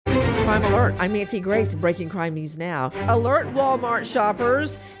Crime Alert. I'm Nancy Grace, breaking crime news now. Alert Walmart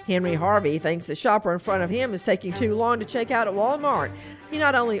shoppers. Henry Harvey thinks the shopper in front of him is taking too long to check out at Walmart. He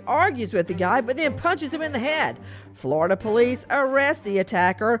not only argues with the guy, but then punches him in the head. Florida police arrest the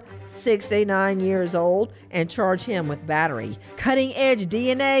attacker, 69 years old, and charge him with battery. Cutting-edge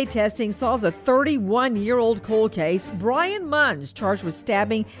DNA testing solves a 31-year-old cold case. Brian Munns charged with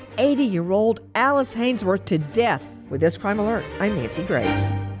stabbing 80-year-old Alice Hainsworth to death. With this Crime Alert, I'm Nancy Grace.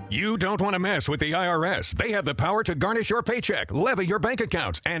 You don't want to mess with the IRS. They have the power to garnish your paycheck, levy your bank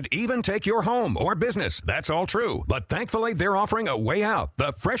accounts, and even take your home or business. That's all true. But thankfully, they're offering a way out,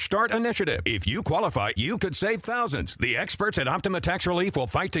 the Fresh Start Initiative. If you qualify, you could save thousands. The experts at Optima Tax Relief will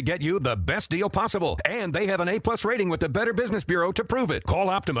fight to get you the best deal possible. And they have an A+ rating with the Better Business Bureau to prove it. Call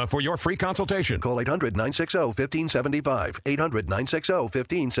Optima for your free consultation. Call 800-960-1575.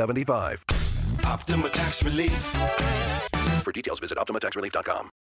 800-960-1575. Optima Tax Relief. For details, visit OptimaTaxRelief.com.